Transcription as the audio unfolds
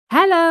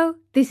Hello,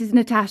 this is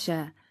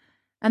Natasha,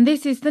 and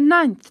this is the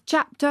 9th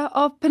chapter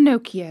of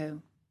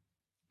Pinocchio.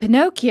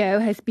 Pinocchio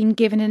has been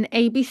given an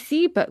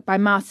ABC book by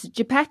Master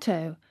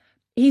Geppetto.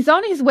 He's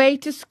on his way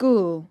to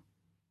school,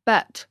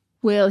 but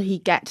will he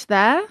get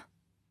there?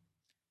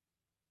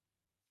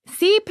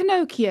 See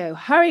Pinocchio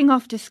hurrying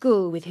off to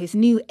school with his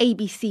new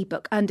ABC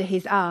book under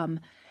his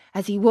arm.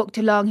 As he walked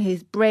along,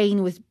 his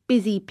brain was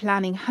busy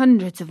planning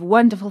hundreds of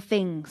wonderful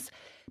things,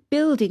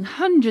 building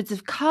hundreds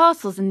of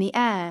castles in the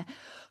air.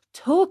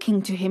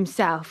 Talking to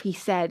himself, he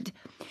said,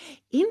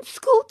 "In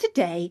school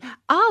today,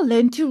 I'll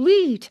learn to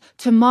read,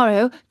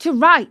 tomorrow to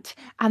write,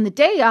 and the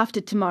day after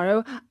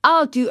tomorrow,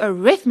 I'll do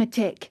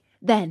arithmetic.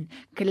 Then,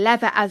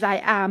 clever as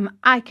I am,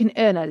 I can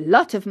earn a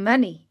lot of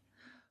money.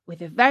 With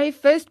the very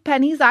first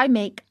pennies I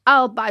make,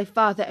 I'll buy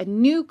father a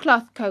new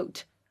cloth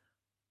coat."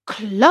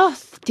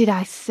 Cloth, did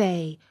I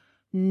say?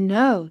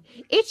 No,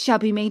 it shall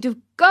be made of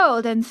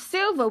gold and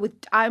silver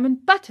with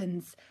diamond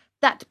buttons.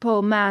 That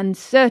poor man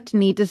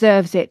certainly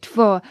deserves it,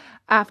 for,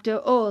 after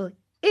all,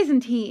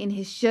 isn't he in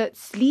his shirt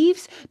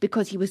sleeves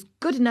because he was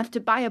good enough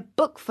to buy a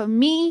book for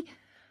me?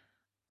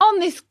 On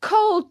this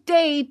cold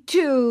day,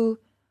 too.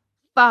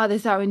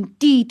 Fathers are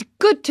indeed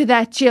good to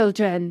their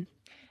children.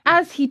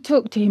 As he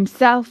talked to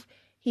himself,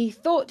 he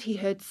thought he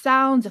heard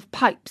sounds of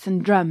pipes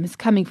and drums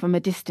coming from a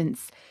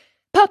distance.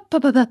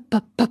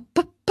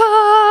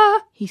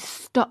 Pa-pa-pa-pa-pa-pa-pa! He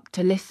stopped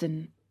to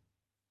listen.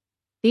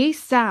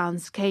 These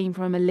sounds came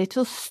from a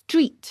little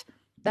street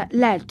that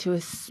led to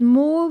a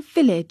small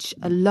village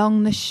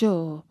along the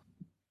shore.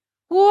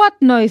 What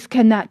noise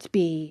can that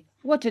be?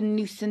 What a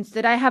nuisance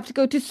that I have to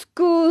go to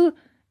school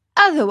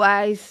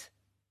otherwise.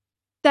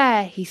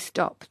 There he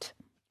stopped,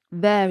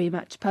 very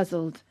much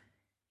puzzled.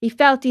 He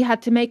felt he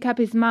had to make up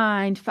his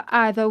mind for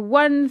either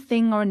one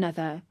thing or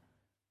another.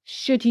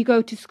 Should he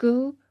go to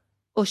school,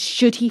 or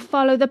should he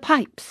follow the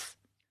pipes?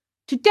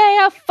 Today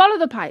I'll follow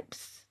the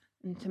pipes,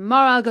 and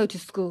tomorrow I'll go to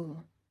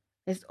school.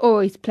 There's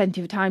always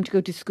plenty of time to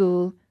go to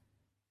school,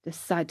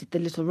 decided the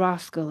little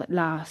rascal at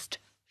last,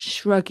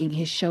 shrugging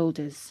his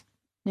shoulders.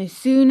 No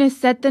sooner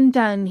said than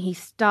done. He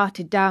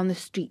started down the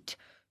street,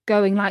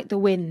 going like the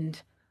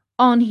wind.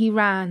 On he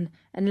ran,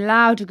 and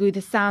louder grew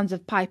the sounds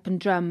of pipe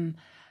and drum.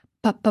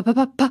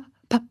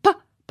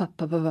 Pa-pa-pa-pa-pa-pa-pa,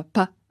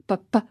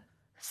 pa-pa-pa-pa-pa-pa.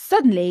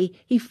 Suddenly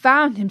he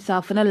found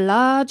himself in a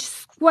large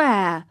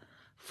square,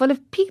 full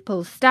of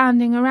people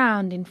standing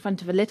around in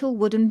front of a little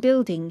wooden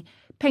building,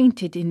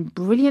 painted in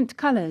brilliant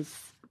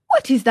colours.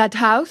 "What is that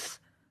house?"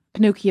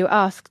 Pinocchio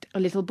asked a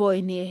little boy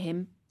near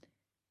him.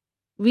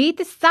 "Read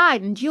the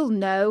sign and you'll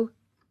know."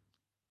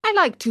 "I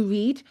like to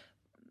read,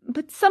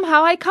 but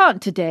somehow I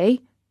can't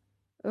today."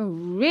 "Oh,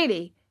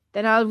 really?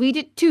 Then I'll read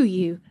it to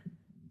you.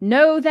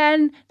 Know,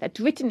 then, that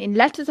written in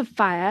letters of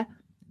fire,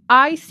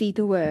 I see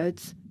the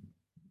words,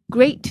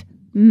 'Great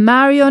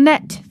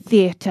Marionette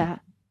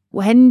Theater.'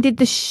 When did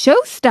the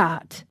show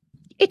start?"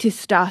 "It is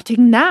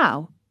starting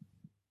now."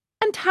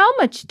 "And how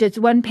much does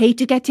one pay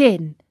to get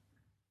in?"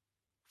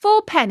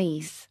 4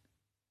 pennies.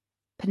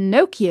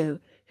 Pinocchio,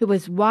 who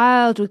was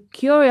wild with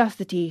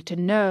curiosity to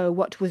know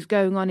what was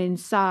going on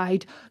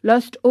inside,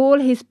 lost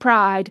all his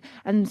pride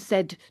and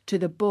said to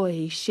the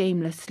boy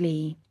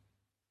shamelessly,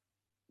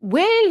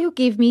 "Will you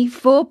give me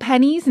 4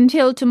 pennies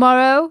until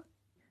tomorrow?"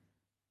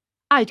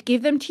 "I'd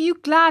give them to you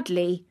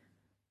gladly,"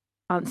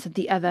 answered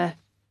the other,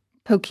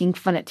 poking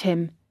fun at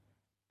him.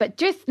 "But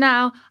just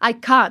now I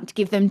can't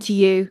give them to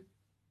you.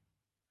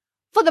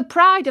 For the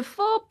pride of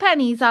 4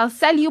 pennies I'll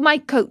sell you my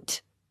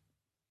coat."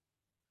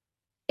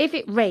 "If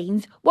it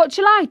rains, what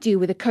shall I do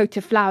with a coat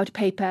of flowered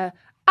paper?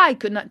 I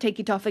could not take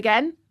it off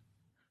again."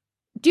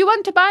 "Do you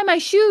want to buy my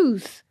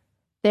shoes?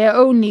 They are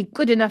only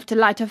good enough to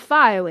light a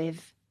fire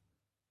with."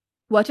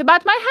 "What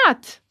about my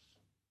hat?"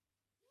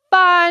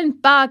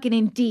 "Fine bargain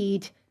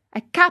indeed.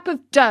 A cap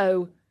of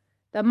dough.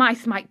 The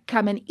mice might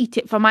come and eat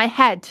it from my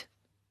head."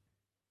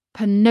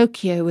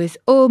 Pinocchio was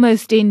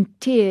almost in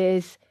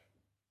tears.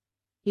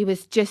 He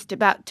was just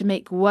about to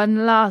make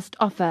one last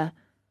offer,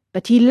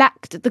 but he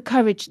lacked the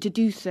courage to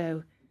do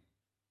so.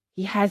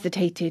 He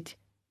hesitated.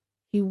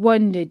 He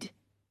wondered.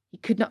 He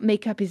could not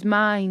make up his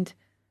mind.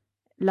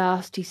 At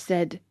last he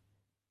said,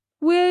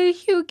 "Will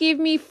you give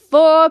me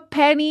 4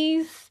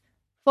 pennies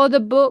for the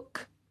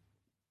book?"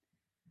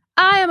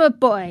 "I am a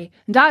boy,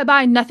 and I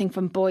buy nothing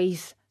from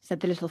boys," said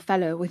the little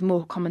fellow with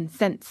more common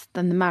sense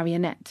than the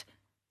marionette.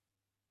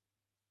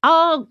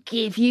 "I'll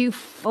give you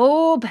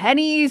 4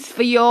 pennies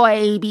for your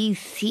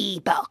ABC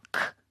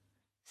book,"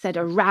 said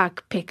a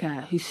rag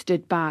picker who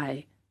stood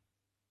by.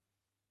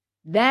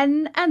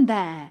 Then and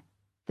there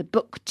the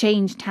book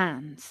changed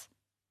hands.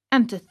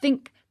 And to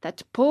think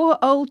that poor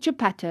old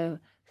Geppetto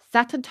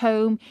sat at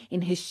home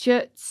in his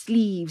shirt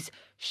sleeves,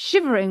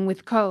 shivering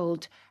with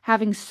cold,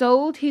 having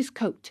sold his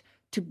coat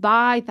to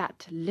buy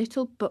that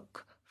little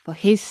book for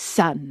his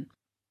son.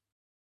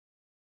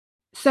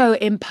 So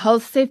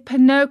impulsive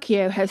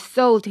Pinocchio has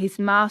sold his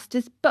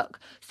master's book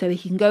so he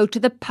can go to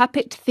the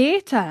puppet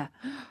theatre.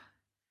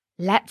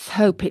 Let's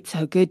hope it's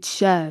a good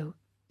show.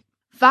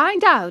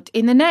 Find out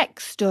in the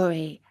next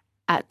story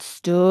at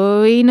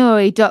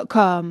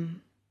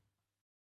Storynory.com.